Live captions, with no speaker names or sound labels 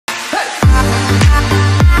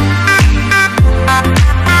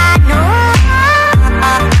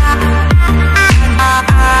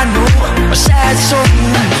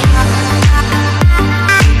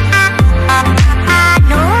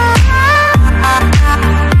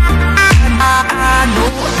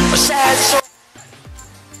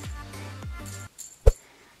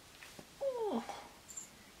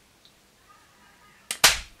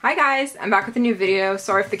Hi guys, I'm back with a new video.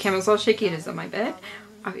 Sorry if the camera's all shaky, it is on my bed,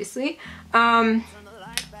 obviously. I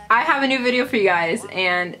have a new video for you guys,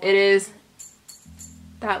 and it is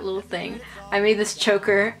that little thing. I made this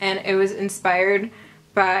choker, and it was inspired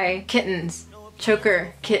by kittens.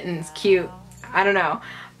 Choker, kittens, cute. I don't know.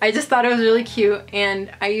 I just thought it was really cute,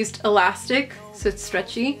 and I used elastic, so it's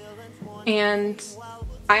stretchy. And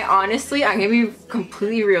I'm gonna be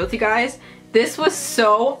completely real with you guys. This was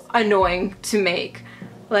so annoying to make.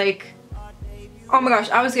 Like, oh my gosh,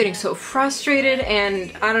 I was getting so frustrated,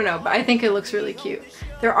 and I don't know, but I think it looks really cute.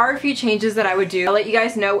 There are a few changes that I would do. I'll let you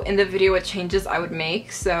guys know in the video what changes I would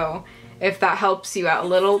make, so if that helps you out a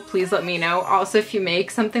little, please let me know. Also, if you make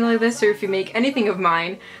something like this, or if you make anything of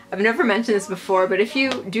mine, I've never mentioned this before, but if you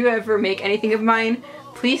do ever make anything of mine,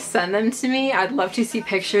 please send them to me. I'd love to see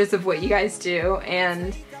pictures of what you guys do,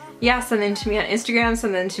 and yeah, send them to me on Instagram,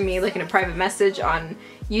 send them to me like in a private message on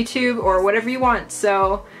YouTube, or whatever you want.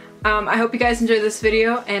 So I hope you guys enjoyed this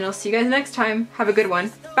video, and I'll see you guys next time. Have a good one.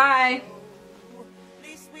 Bye!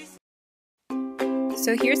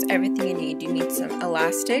 So here's everything you need. You need some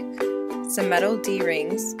elastic, some metal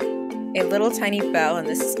D-rings, a little tiny bell, and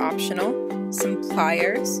this is optional, some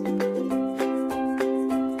pliers,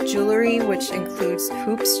 jewelry which includes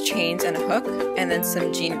hoops, chains, and a hook, and then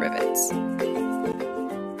some jean rivets.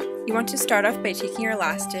 You want to start off by taking your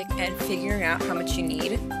elastic and figuring out how much you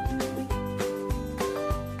need.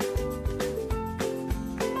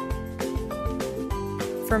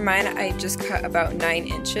 For mine, I just cut about 9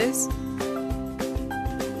 inches.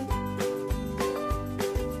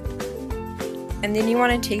 And then you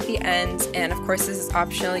want to take the ends, and of course this is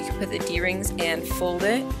optional, you can put the D-rings and fold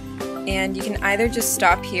it. And you can either just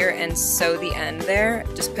stop here and sew the end there,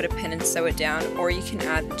 just put a pin and sew it down, or you can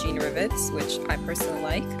add the jean rivets, which I personally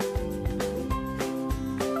like.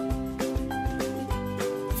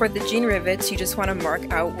 For the jean rivets, you just want to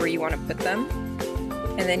mark out where you want to put them,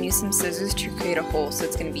 and then use some scissors to create a hole so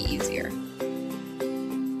it's going to be easier.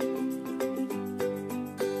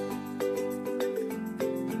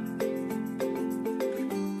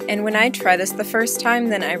 And when I tried this the first time,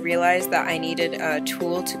 then I realized that I needed a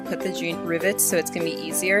tool to put the jean rivets so it's going to be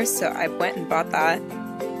easier, so I went and bought that.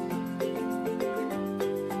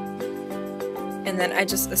 And then I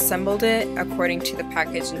just assembled it according to the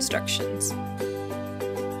package instructions.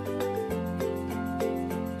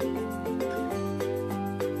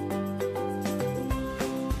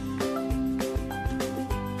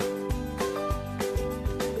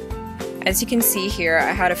 As you can see here,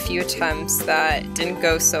 I had a few attempts that didn't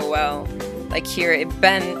go so well. Like here it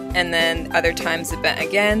bent, and then other times it bent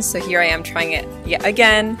again, so here I am trying it yet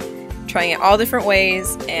again, trying it all different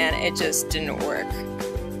ways, and it just didn't work.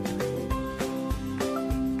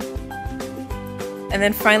 And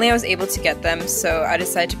then finally I was able to get them, so I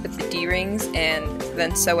decided to put the D-rings and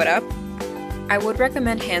then sew it up. I would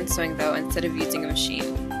recommend hand sewing though, instead of using a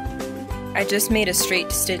machine. I just made a straight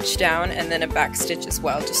stitch down and then a back stitch as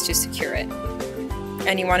well, just to secure it.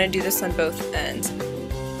 And you want to do this on both ends.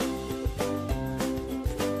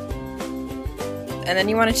 And then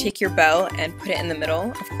you want to take your bell and put it in the middle.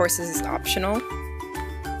 Of course, this is optional.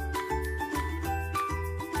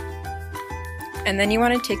 And then you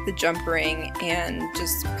want to take the jump ring and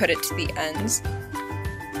just put it to the ends.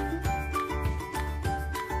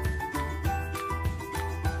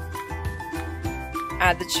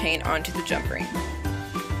 Add the chain onto the jump ring.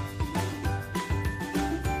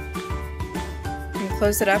 And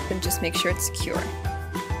close it up and just make sure it's secure.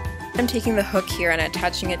 I'm taking the hook here and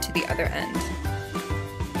attaching it to the other end.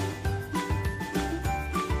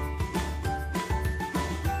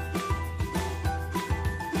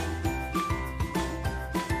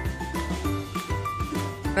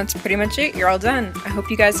 That's pretty much it. You're all done. I hope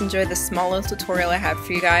you guys enjoyed this small little tutorial I have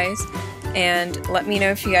for you guys. And let me know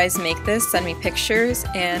if you guys make this, send me pictures,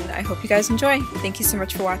 and I hope you guys enjoy. Thank you so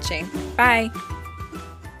much for watching. Bye!